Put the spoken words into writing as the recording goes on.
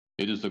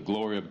It is the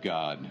glory of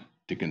God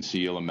to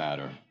conceal a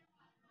matter.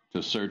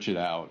 To search it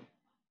out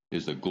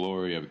is the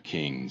glory of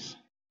kings.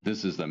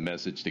 This is the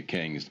Message to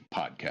Kings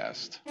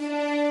podcast.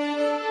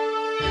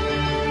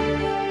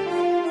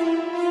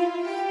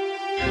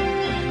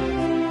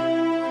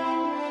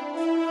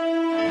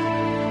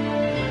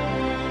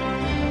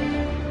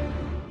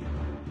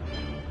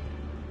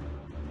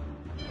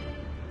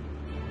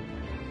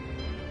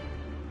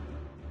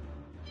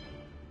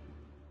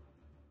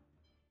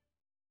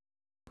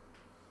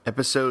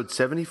 Episode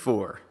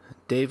 74,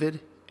 David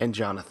and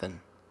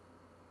Jonathan.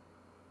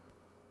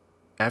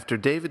 After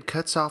David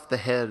cuts off the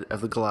head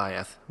of the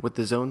Goliath with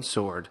his own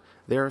sword,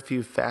 there are a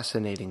few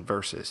fascinating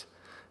verses.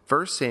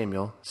 1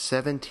 Samuel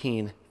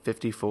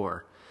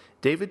 17:54.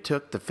 David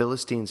took the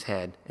Philistine's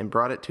head and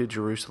brought it to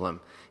Jerusalem.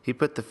 He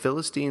put the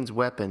Philistine's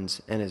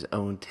weapons in his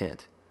own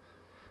tent.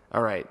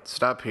 All right,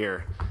 stop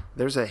here.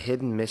 There's a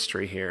hidden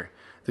mystery here.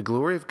 The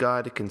glory of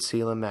God to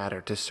conceal a matter,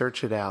 to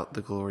search it out,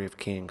 the glory of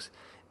kings.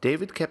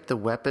 David kept the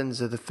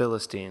weapons of the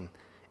Philistine,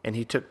 and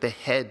he took the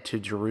head to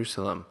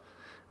Jerusalem.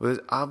 Well,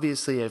 there's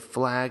obviously a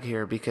flag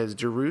here because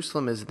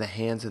Jerusalem is in the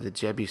hands of the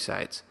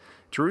Jebusites.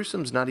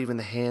 Jerusalem's not even in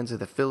the hands of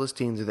the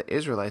Philistines or the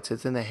Israelites.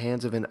 It's in the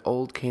hands of an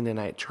old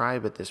Canaanite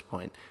tribe at this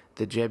point,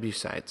 the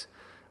Jebusites.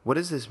 What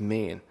does this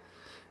mean?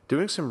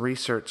 Doing some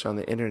research on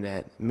the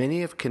internet,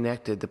 many have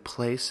connected the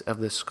place of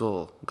the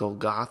skull,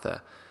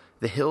 Golgotha,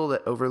 the hill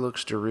that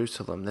overlooks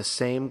Jerusalem, the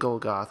same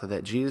Golgotha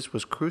that Jesus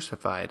was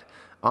crucified.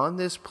 On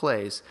this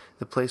place,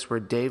 the place where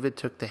David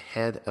took the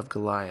head of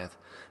Goliath.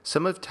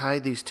 Some have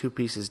tied these two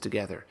pieces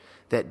together,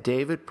 that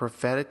David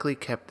prophetically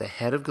kept the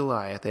head of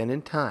Goliath and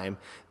in time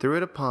threw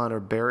it upon or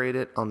buried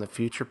it on the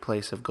future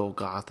place of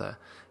Golgotha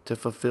to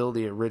fulfill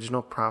the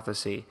original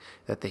prophecy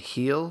that the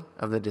heel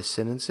of the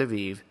descendants of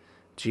Eve,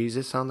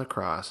 Jesus on the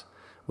cross,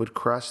 would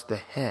crush the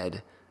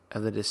head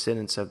of the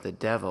descendants of the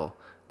devil,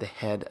 the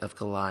head of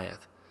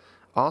Goliath.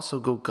 Also,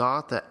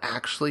 Golgotha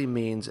actually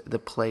means the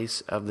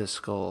place of the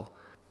skull.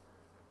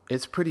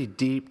 It's pretty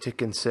deep to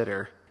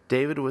consider.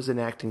 David was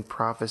enacting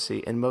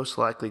prophecy and most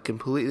likely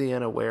completely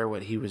unaware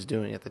what he was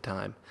doing at the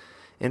time.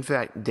 In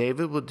fact,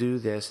 David will do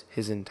this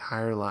his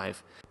entire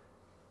life.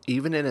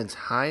 Even in its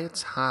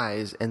highest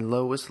highs and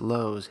lowest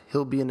lows,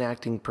 he'll be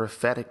enacting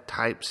prophetic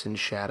types and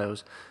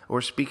shadows,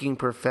 or speaking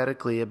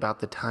prophetically about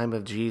the time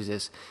of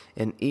Jesus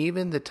and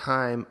even the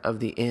time of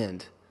the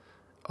end,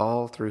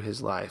 all through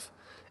his life,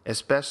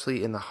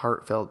 especially in the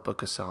heartfelt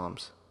book of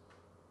Psalms.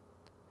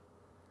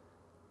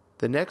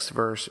 The next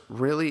verse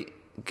really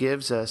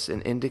gives us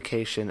an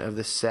indication of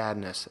the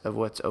sadness of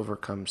what's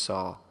overcome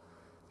Saul.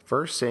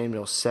 1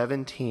 Samuel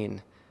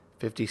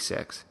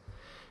 17:56.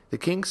 The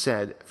king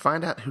said,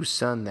 "Find out whose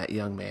son that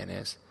young man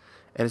is."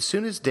 And as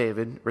soon as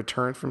David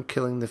returned from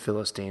killing the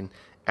Philistine,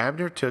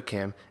 Abner took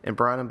him and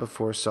brought him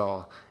before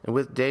Saul, and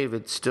with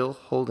David still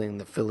holding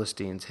the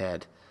Philistine's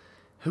head.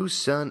 "Whose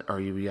son are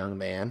you, young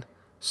man?"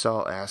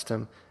 Saul asked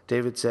him.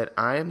 David said,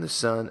 "I am the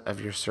son of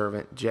your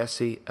servant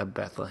Jesse of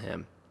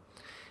Bethlehem."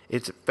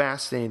 It's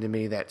fascinating to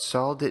me that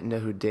Saul didn't know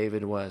who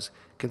David was,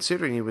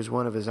 considering he was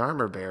one of his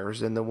armor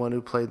bearers and the one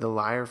who played the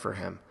lyre for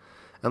him.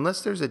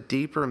 Unless there's a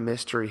deeper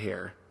mystery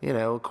here.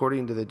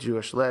 According to the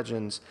Jewish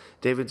legends,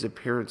 David's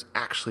appearance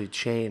actually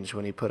changed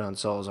when he put on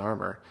Saul's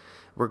armor.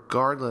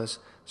 Regardless,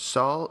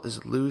 Saul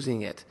is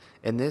losing it,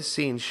 and this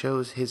scene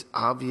shows his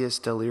obvious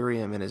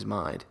delirium in his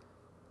mind.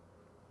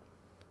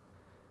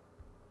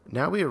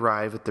 Now we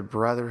arrive at the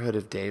brotherhood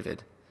of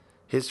David,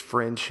 his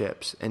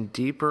friendships, and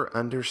deeper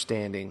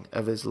understanding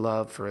of his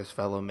love for his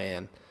fellow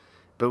man.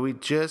 But we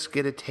just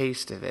get a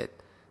taste of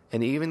it,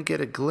 and even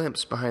get a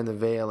glimpse behind the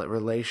veil at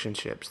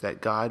relationships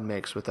that God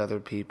makes with other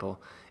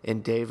people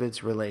in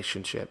David's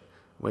relationship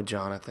with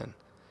Jonathan.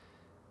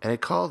 And I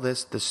call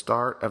this the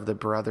start of the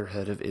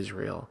brotherhood of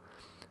Israel,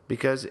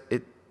 because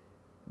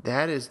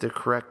that is the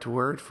correct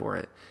word for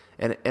it.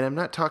 And I'm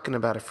not talking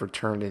about a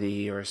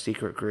fraternity or a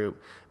secret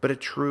group, but a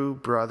true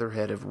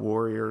brotherhood of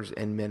warriors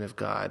and men of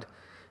God,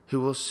 who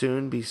will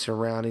soon be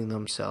surrounding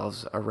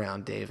themselves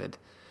around David.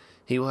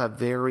 He will have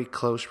very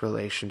close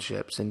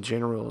relationships and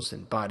generals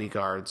and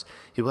bodyguards.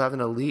 He will have an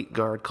elite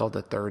guard called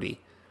the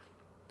 30,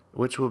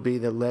 which will be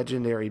the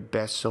legendary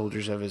best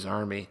soldiers of his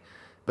army.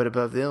 But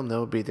above them, there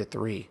will be the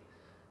 3,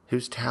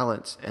 whose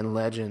talents and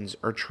legends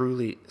are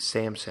truly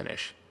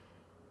Samsonish.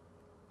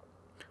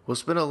 We'll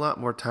spend a lot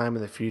more time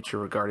in the future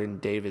regarding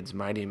David's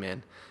mighty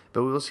men,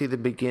 but we will see the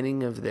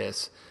beginning of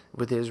this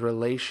with his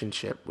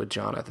relationship with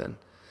Jonathan.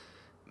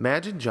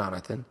 Imagine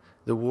Jonathan,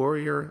 the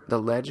warrior, the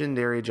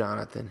legendary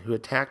Jonathan, who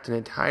attacked an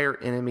entire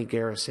enemy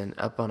garrison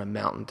up on a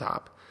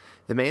mountaintop,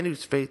 the man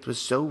whose faith was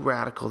so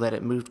radical that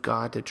it moved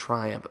God to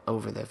triumph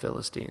over the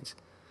Philistines.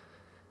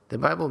 The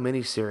Bible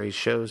miniseries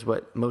shows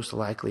what most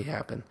likely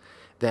happened,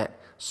 that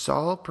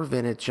Saul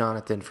prevented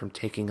Jonathan from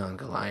taking on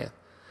Goliath.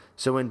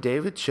 So when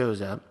David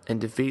shows up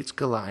and defeats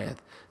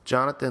Goliath,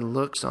 Jonathan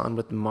looks on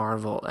with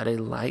marvel at a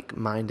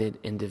like-minded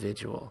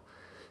individual.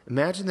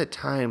 Imagine the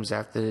times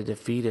after the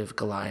defeat of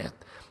Goliath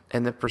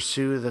and the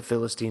pursuit of the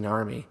Philistine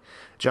army,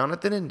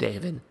 Jonathan and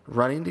David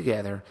running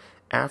together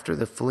after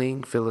the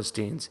fleeing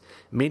Philistines,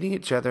 meeting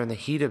each other in the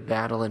heat of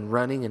battle and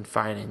running and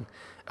fighting,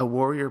 a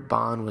warrior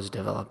bond was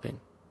developing.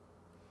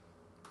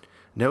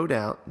 No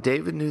doubt,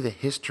 David knew the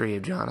history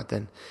of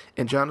Jonathan,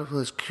 and Jonathan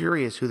was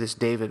curious who this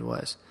David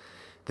was.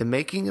 The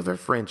making of a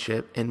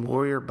friendship and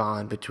warrior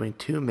bond between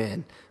two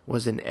men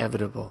was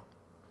inevitable.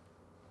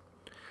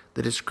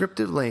 The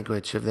descriptive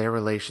language of their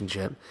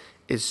relationship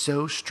is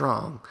so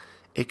strong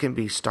it can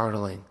be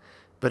startling,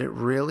 but it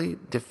really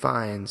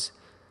defines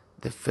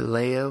the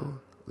phileo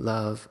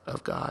love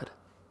of God.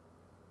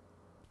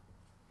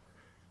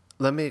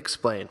 Let me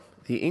explain.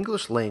 The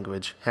English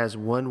language has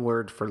one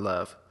word for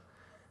love.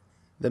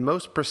 The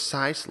most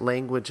precise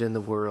language in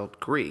the world,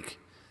 Greek,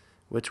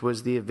 which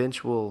was the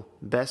eventual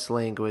best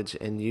language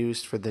and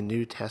used for the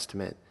New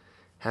Testament,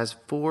 has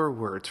 4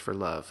 words for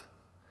love.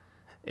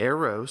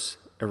 Eros,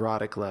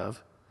 erotic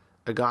love.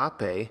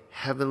 Agape,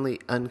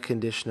 heavenly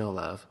unconditional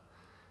love.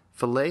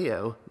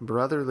 Phileo,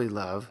 brotherly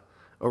love,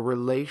 or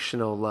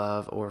relational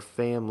love or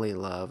family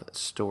love,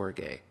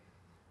 storge.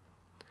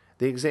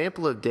 The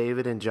example of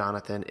David and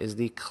Jonathan is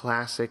the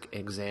classic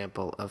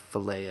example of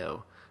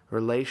phileo,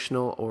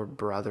 relational or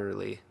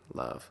brotherly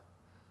love.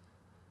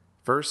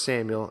 1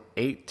 Samuel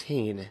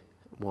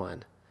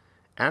 18:1.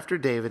 After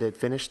David had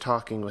finished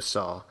talking with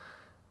Saul,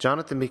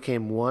 Jonathan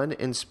became one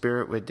in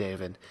spirit with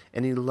David,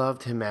 and he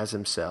loved him as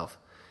himself.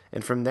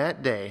 And from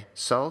that day,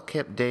 Saul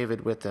kept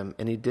David with him,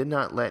 and he did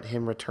not let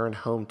him return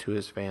home to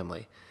his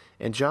family.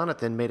 And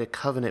Jonathan made a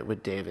covenant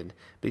with David,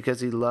 because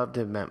he loved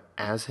him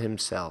as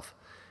himself.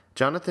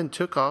 Jonathan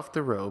took off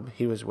the robe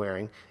he was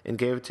wearing and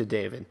gave it to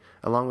David,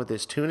 along with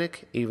his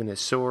tunic, even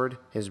his sword,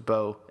 his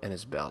bow, and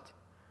his belt.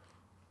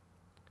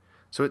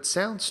 So it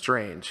sounds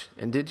strange,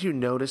 and did you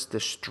notice the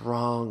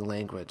strong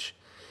language?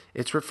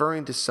 It's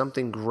referring to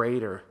something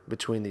greater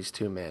between these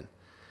two men.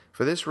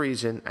 For this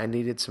reason, I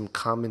needed some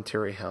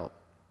commentary help.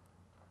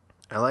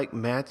 I like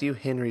Matthew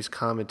Henry's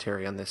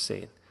commentary on this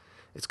scene.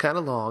 It's kind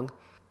of long,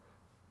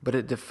 but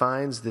it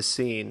defines the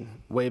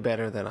scene way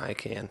better than I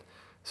can.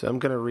 So I'm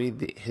going to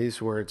read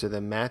his words of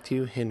the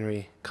Matthew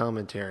Henry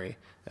commentary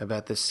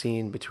about the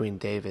scene between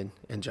David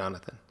and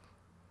Jonathan.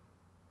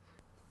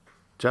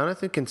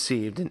 Jonathan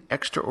conceived an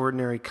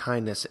extraordinary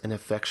kindness and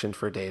affection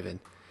for David.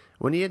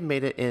 When he had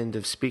made an end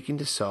of speaking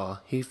to Saul,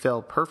 he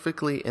fell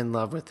perfectly in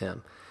love with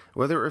him,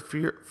 whether it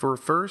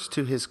refers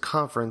to his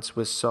conference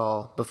with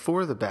Saul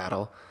before the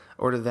battle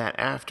or to that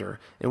after,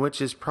 in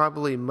which is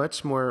probably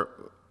much more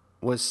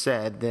was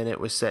said than it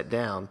was set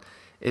down,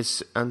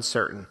 is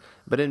uncertain.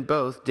 But in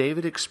both,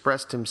 David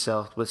expressed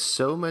himself with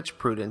so much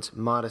prudence,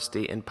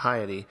 modesty, and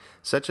piety,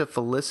 such a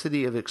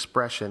felicity of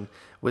expression,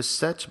 with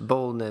such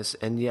boldness,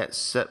 and yet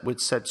with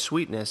such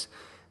sweetness,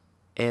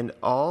 and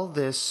all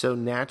this so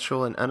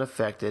natural and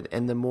unaffected,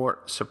 and the more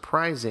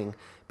surprising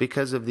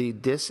because of the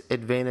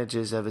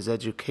disadvantages of his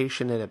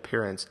education and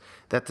appearance,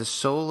 that the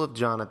soul of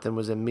Jonathan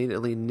was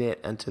immediately knit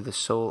unto the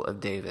soul of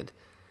David.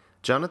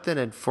 Jonathan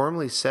had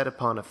formerly set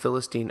upon a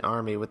Philistine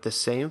army with the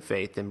same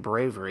faith and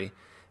bravery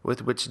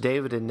with which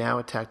David had now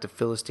attacked a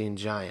Philistine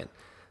giant.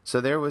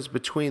 So there was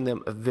between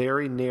them a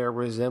very near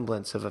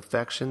resemblance of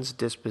affections,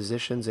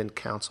 dispositions, and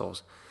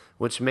counsels,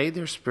 which made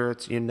their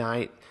spirits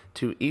unite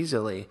too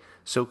easily,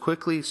 so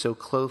quickly, so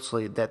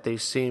closely, that they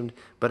seemed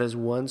but as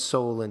one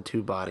soul in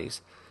 2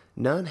 bodies.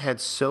 None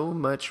had so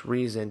much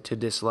reason to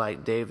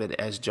dislike David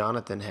as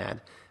Jonathan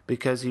had,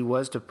 because he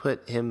was to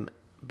put him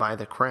by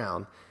the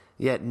crown,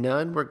 yet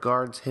none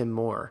regards him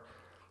more.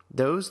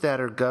 Those that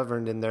are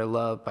governed in their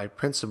love by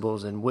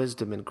principles and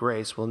wisdom and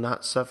grace will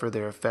not suffer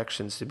their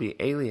affections to be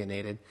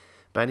alienated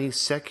by any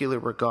secular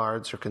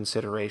regards or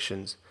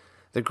considerations.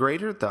 The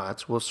greater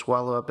thoughts will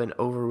swallow up and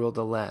overrule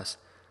the less.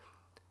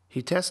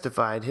 He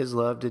testified his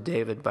love to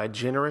David by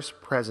generous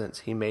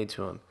presents he made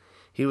to him.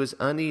 He was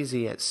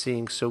uneasy at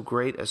seeing so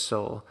great a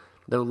soul,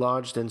 though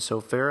lodged in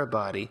so fair a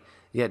body,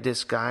 yet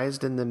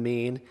disguised in the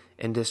mean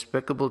and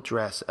despicable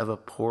dress of a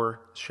poor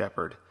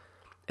shepherd,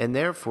 and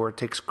therefore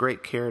takes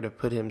great care to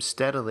put him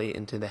steadily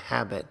into the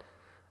habit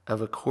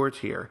of a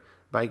courtier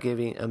by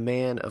giving a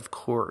man of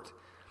court.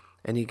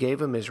 And he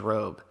gave him his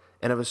robe,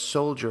 and of a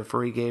soldier,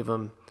 for he gave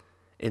him,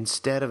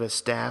 instead of a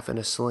staff and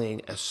a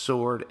sling, a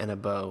sword and a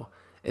bow,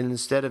 and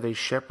instead of a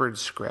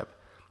shepherd's scrip,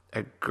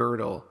 a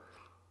girdle,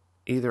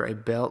 either a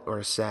belt or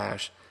a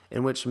sash,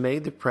 and which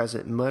made the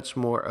present much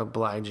more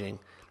obliging,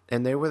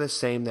 and they were the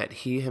same that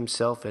he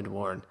himself had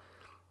worn.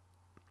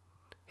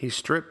 He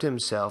stripped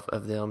himself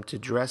of them to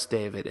dress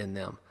David in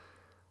them.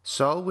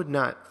 Saul's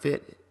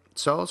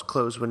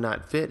clothes would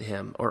not fit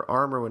him, or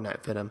armor would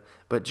not fit him,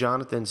 but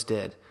Jonathan's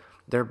did.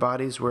 Their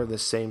bodies were of the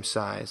same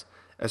size,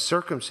 a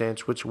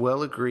circumstance which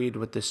well agreed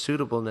with the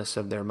suitableness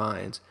of their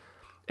minds.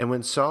 And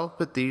when Saul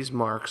put these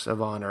marks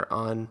of honor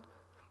on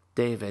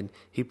David,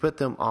 he put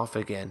them off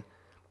again,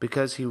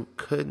 because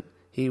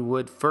he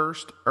would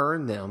first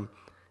earn them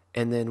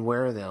and then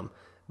wear them.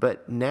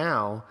 But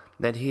now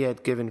that he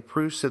had given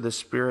proofs of the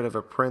spirit of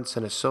a prince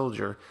and a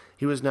soldier,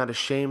 he was not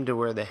ashamed to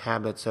wear the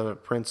habits of a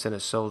prince and a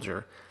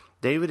soldier.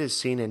 David is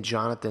seen in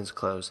Jonathan's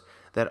clothes,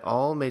 that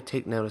all may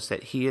take notice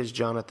that he is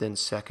Jonathan's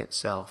second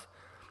self.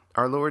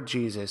 Our Lord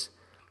Jesus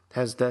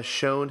has thus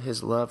shown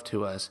his love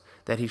to us,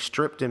 that he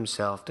stripped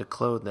himself to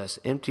clothe us,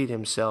 emptied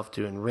himself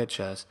to enrich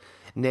us.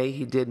 Nay,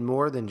 he did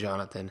more than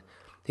Jonathan.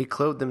 He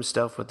clothed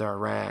himself with our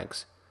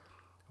rags.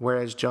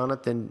 Whereas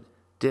Jonathan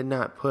did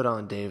not put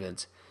on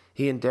David's,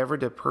 he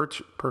endeavored to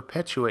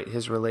perpetuate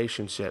his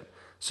relationship.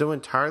 So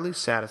entirely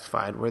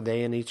satisfied were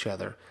they in each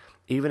other,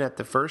 even at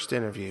the first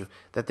interview,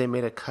 that they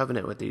made a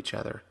covenant with each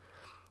other.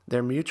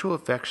 Their mutual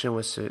affection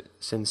was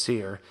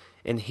sincere,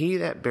 and he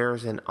that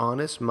bears an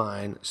honest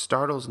mind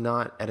startles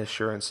not at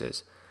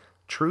assurances.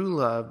 True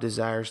love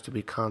desires to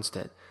be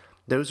constant.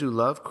 Those who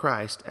love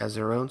Christ as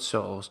their own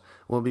souls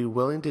will be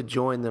willing to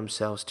join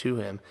themselves to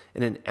him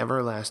in an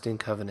everlasting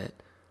covenant.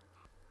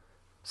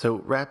 So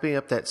wrapping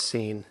up that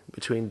scene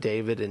between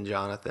David and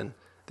Jonathan,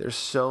 there's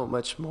so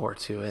much more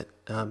to it.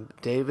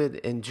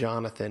 David and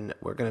Jonathan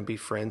were going to be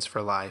friends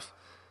for life.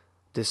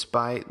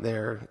 Despite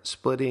their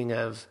splitting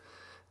of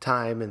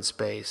time and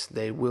space,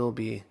 they will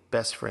be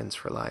best friends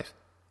for life.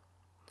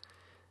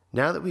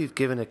 Now that we've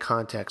given a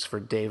context for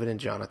David and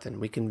Jonathan,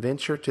 we can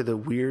venture to the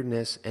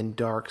weirdness and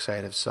dark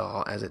side of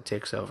Saul as it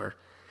takes over.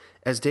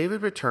 As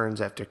David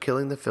returns after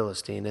killing the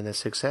Philistine in a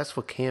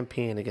successful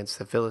campaign against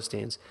the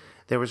Philistines,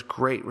 there was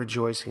great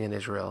rejoicing in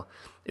Israel.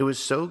 It was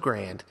so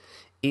grand,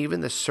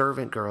 even the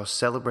servant girls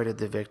celebrated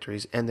the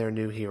victories and their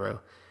new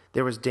hero.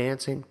 There was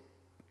dancing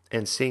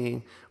and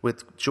singing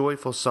with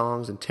joyful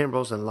songs and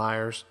timbrels and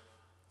lyres.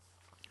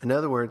 In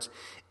other words,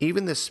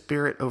 even the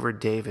spirit over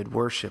David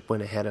worship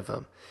went ahead of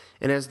him.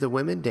 And as the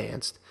women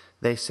danced,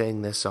 they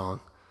sang this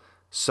song: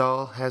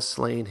 Saul has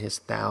slain his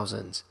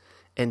thousands,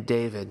 and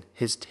David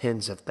his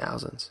tens of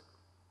thousands.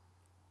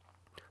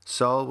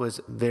 Saul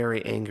was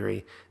very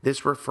angry.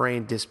 This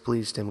refrain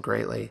displeased him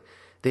greatly.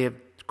 They have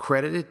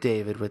credited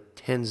David with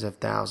tens of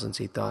thousands,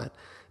 he thought,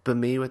 but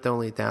me with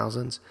only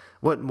thousands?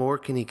 What more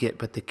can he get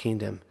but the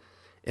kingdom?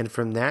 And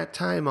from that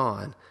time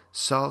on,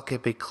 Saul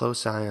kept a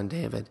close eye on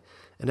David.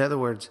 In other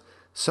words,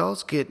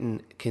 Saul's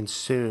getting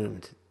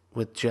consumed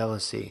with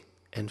jealousy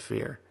and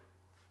fear.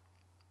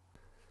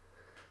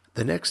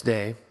 The next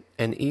day,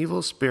 an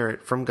evil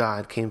spirit from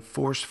God came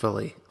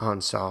forcefully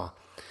on Saul.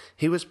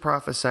 He was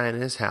prophesying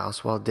in his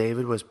house while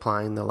David was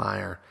plying the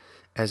lyre,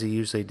 as he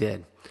usually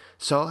did.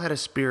 Saul had a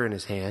spear in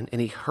his hand,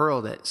 and he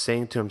hurled it,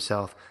 saying to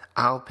himself,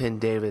 "I'll pin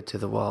David to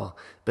the wall."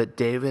 But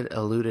David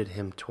eluded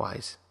him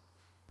twice.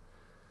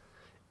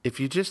 If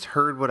you just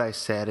heard what I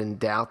said and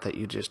doubt that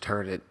you just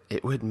heard it,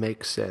 it would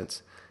make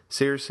sense.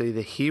 Seriously,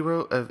 the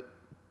hero of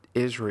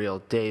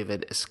Israel,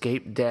 David,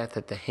 escaped death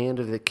at the hand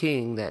of the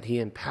king that he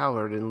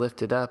empowered and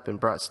lifted up and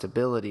brought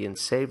stability and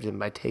saved him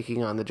by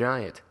taking on the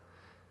giant.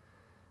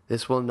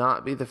 This will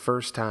not be the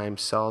first time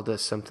Saul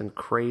does something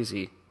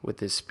crazy with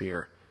his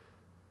spear.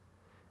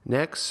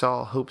 Next,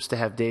 Saul hopes to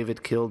have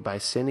David killed by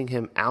sending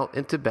him out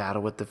into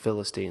battle with the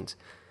Philistines.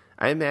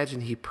 I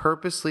imagine he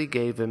purposely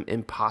gave him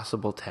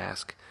impossible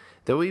tasks.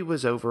 Though he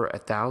was over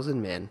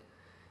 1,000 men,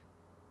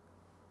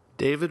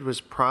 David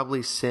was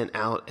probably sent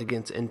out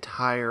against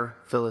entire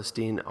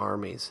Philistine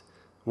armies.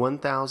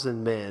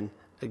 1,000 men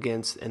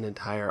against an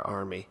entire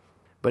army.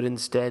 But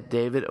instead,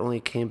 David only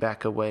came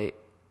back away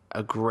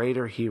a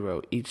greater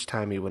hero each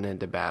time he went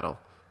into battle.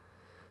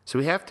 So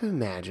we have to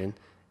imagine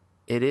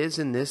it is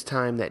in this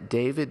time that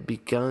David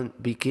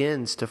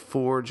begins to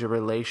forge a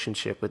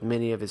relationship with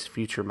many of his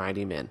future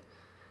mighty men,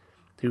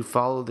 who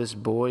follow this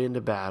boy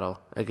into battle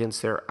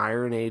against their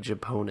Iron Age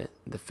opponent,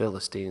 the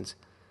Philistines.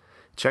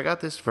 Check out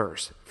this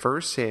verse,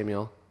 1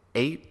 Samuel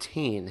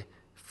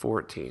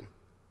 18:14.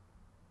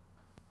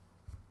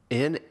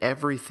 In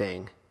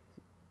everything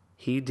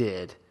he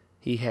did,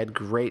 he had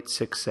great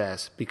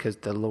success because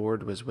the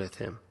Lord was with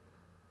him.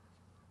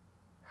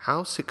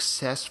 How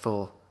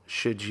successful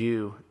should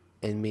you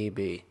and me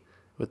be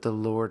with the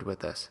Lord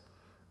with us?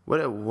 What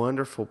a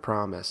wonderful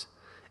promise.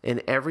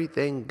 In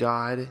everything,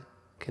 God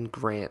can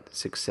grant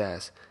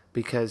success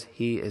because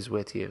he is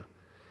with you.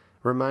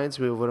 Reminds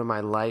me of one of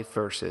my life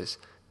verses,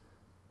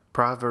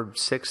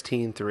 Proverbs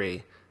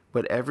 16:3.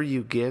 Whatever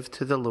you give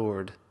to the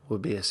Lord will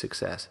be a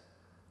success.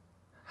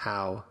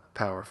 How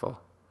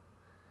powerful.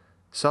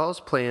 Saul's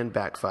plan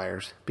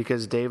backfires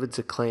because David's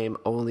acclaim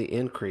only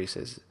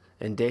increases,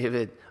 and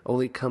David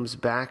only comes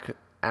back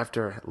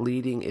after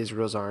leading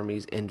Israel's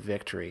armies in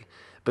victory.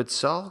 But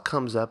Saul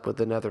comes up with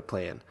another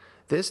plan.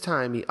 This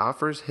time he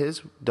offers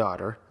his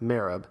daughter,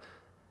 Merab,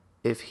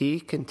 if he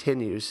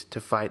continues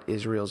to fight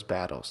Israel's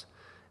battles.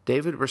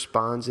 David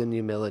responds in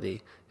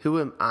humility, "Who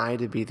am I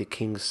to be the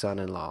king's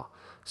son-in-law?"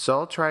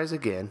 Saul tries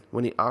again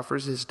when he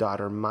offers his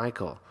daughter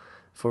Michal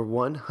for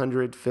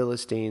 100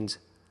 Philistines'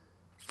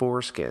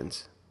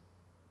 foreskins.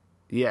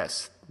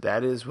 Yes,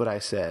 that is what I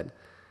said.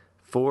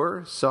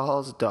 For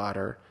Saul's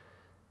daughter,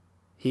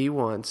 he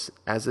wants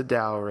as a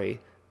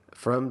dowry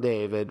from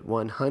David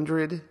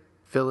 100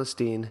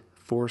 Philistine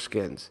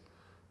foreskins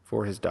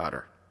for his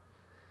daughter.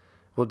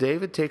 Well,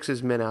 David takes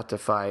his men out to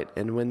fight,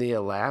 and when the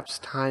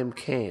elapsed time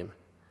came,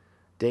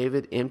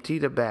 David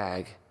emptied a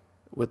bag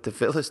with the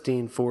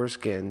Philistine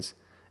foreskins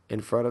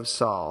in front of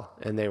Saul,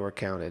 and they were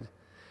counted.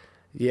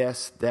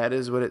 Yes, that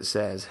is what it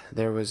says.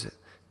 There was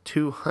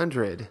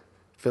 200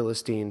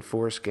 Philistine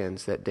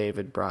foreskins that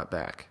David brought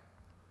back.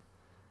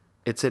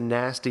 It's a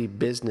nasty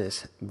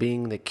business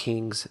being the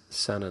king's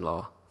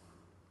son-in-law.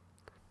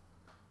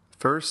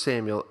 1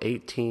 Samuel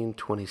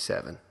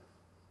 18:27.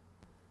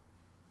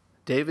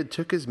 David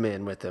took his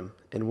men with him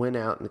and went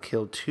out and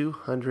killed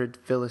 200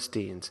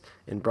 Philistines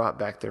and brought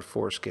back their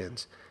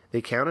foreskins.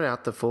 They counted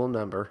out the full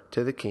number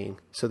to the king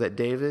so that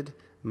David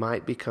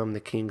might become the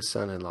king's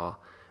son-in-law.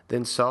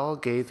 Then Saul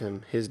gave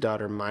him his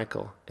daughter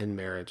Michal in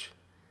marriage.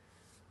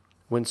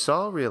 When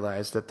Saul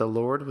realized that the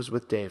Lord was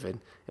with David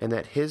and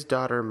that his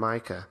daughter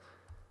Michal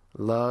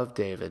loved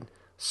David,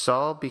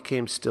 Saul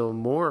became still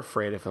more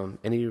afraid of him,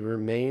 and he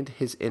remained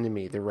his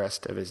enemy the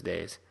rest of his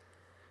days.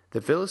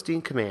 The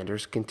Philistine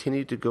commanders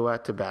continued to go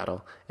out to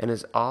battle, and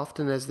as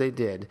often as they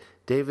did,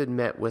 David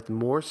met with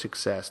more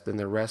success than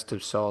the rest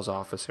of Saul's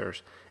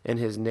officers, and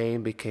his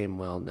name became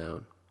well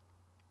known.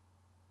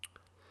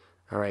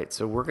 All right,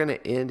 so we're going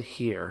to end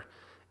here,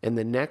 and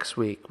the next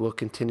week we'll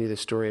continue the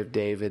story of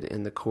David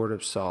in the court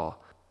of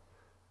Saul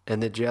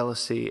and the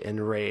jealousy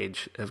and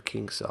rage of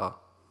King Saul.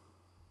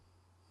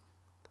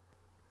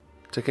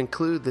 To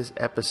conclude this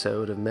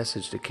episode of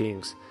Message to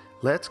Kings,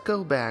 let's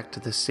go back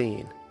to the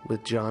scene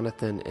with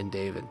Jonathan and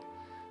David.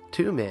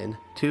 Two men,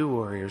 two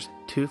warriors,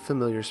 two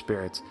familiar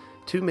spirits,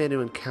 two men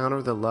who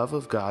encounter the love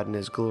of God and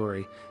His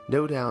glory.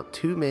 No doubt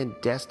two men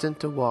destined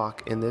to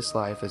walk in this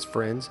life as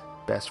friends,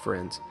 best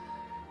friends.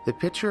 The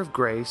picture of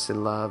grace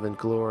and love and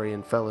glory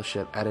and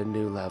fellowship at a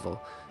new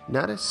level.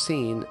 Not a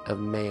scene of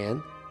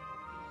man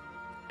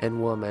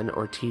and woman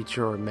or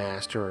teacher or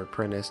master or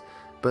apprentice,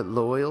 but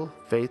loyal,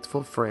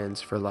 faithful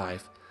friends for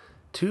life.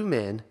 Two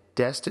men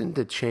destined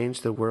to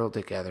change the world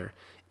together,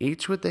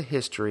 each with a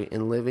history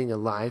in living a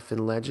life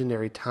in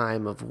legendary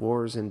time of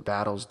wars and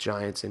battles,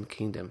 giants and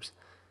kingdoms.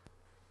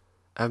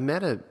 I've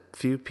met a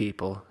few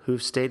people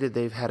who've stated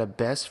they've had a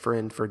best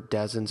friend for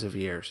dozens of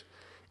years,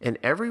 and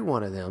every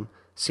one of them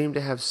seem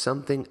to have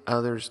something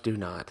others do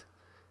not.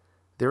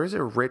 There is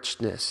a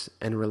richness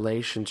and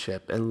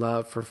relationship and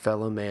love for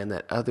fellow man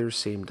that others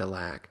seem to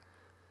lack.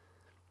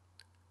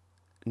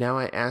 Now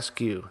I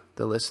ask you,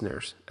 the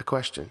listeners, a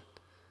question.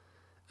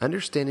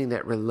 Understanding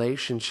that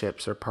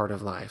relationships are part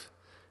of life.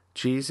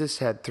 Jesus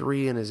had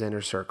 3 in his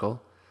inner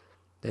circle,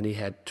 then he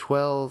had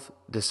 12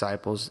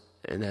 disciples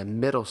in a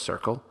middle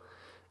circle,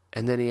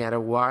 and then he had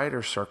a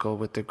wider circle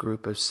with the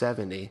group of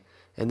 70,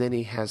 and then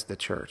he has the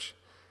church.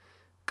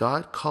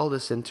 God called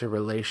us into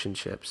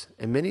relationships,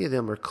 and many of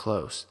them are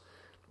close.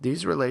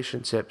 These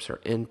relationships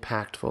are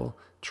impactful,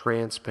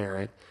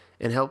 transparent,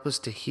 and help us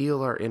to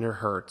heal our inner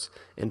hurts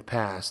and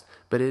past.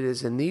 But it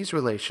is in these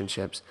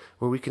relationships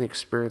where we can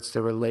experience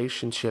the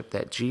relationship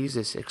that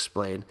Jesus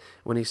explained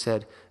when he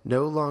said,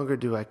 "No longer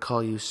do I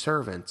call you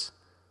servants,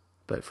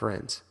 but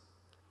friends."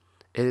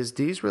 It is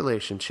these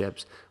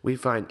relationships we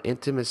find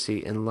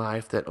intimacy in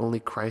life that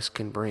only Christ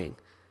can bring.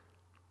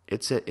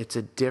 It's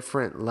a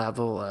different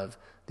level of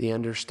the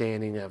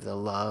understanding of the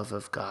love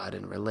of God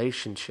and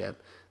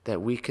relationship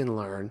that we can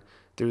learn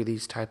through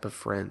these type of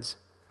friends.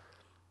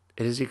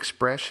 It is the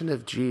expression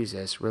of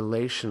Jesus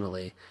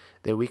relationally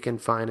that we can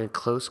find in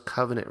close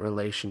covenant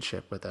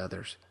relationship with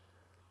others.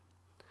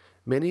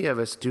 Many of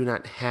us do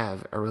not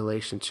have a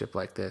relationship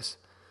like this,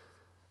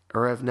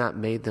 or have not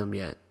made them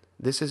yet.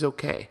 This is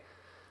okay,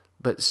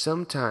 but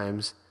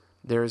sometimes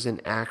there is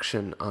an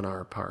action on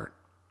our part.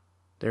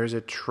 There is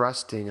a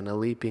trusting and a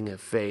leaping of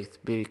faith,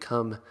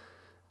 become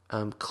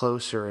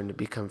closer and to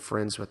become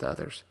friends with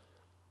others.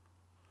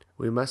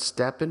 We must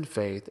step in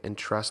faith and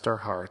trust our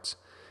hearts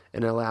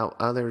and allow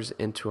others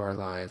into our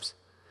lives.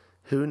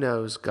 Who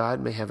knows, God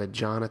may have a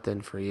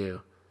Jonathan for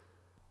you.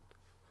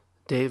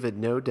 David,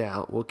 no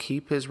doubt, will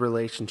keep his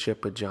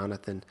relationship with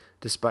Jonathan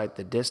despite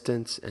the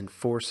distance and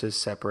forces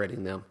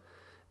separating them.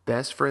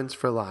 Best friends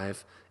for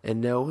life,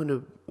 and no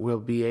one will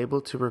be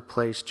able to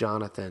replace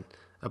Jonathan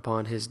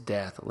upon his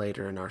death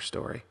later in our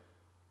story.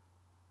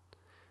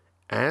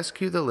 I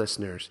ask you, the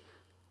listeners,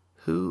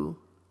 who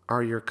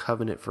are your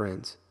covenant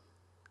friends?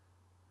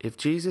 If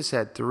Jesus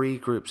had 3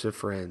 groups of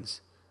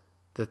friends,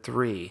 the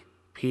 3,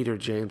 Peter,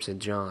 James,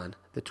 and John,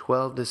 the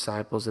 12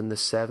 disciples, and the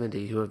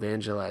 70 who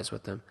evangelized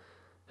with them,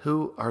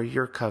 who are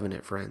your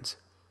covenant friends?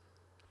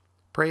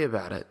 Pray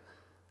about it.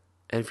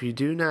 And if you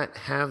do not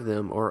have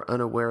them or are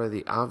unaware of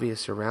the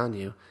obvious around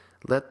you,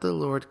 let the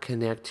Lord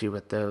connect you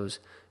with those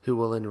who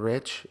will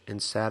enrich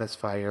and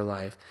satisfy your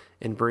life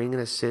and bring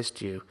and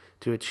assist you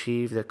to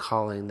achieve the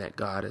calling that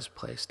God has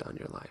placed on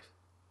your life.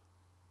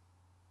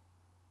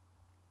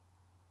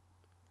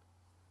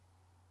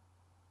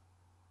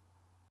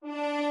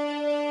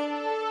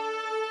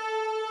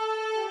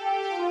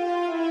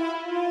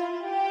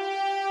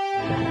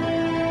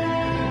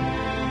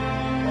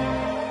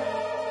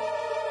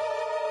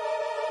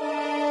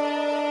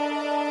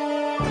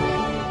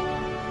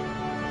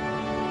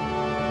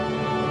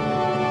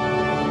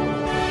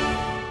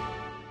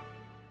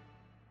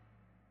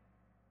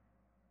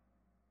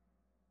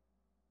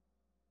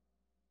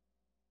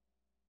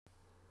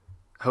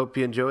 Hope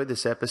you enjoyed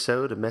this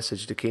episode of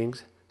Message to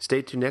Kings.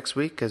 Stay tuned next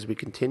week as we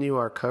continue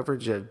our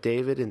coverage of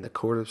David in the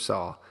court of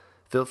Saul.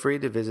 Feel free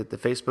to visit the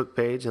Facebook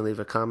page and leave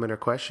a comment or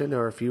question,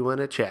 or if you want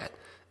to chat,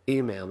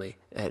 email me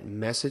at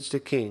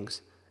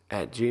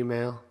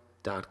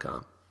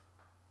messagetokings@gmail.com.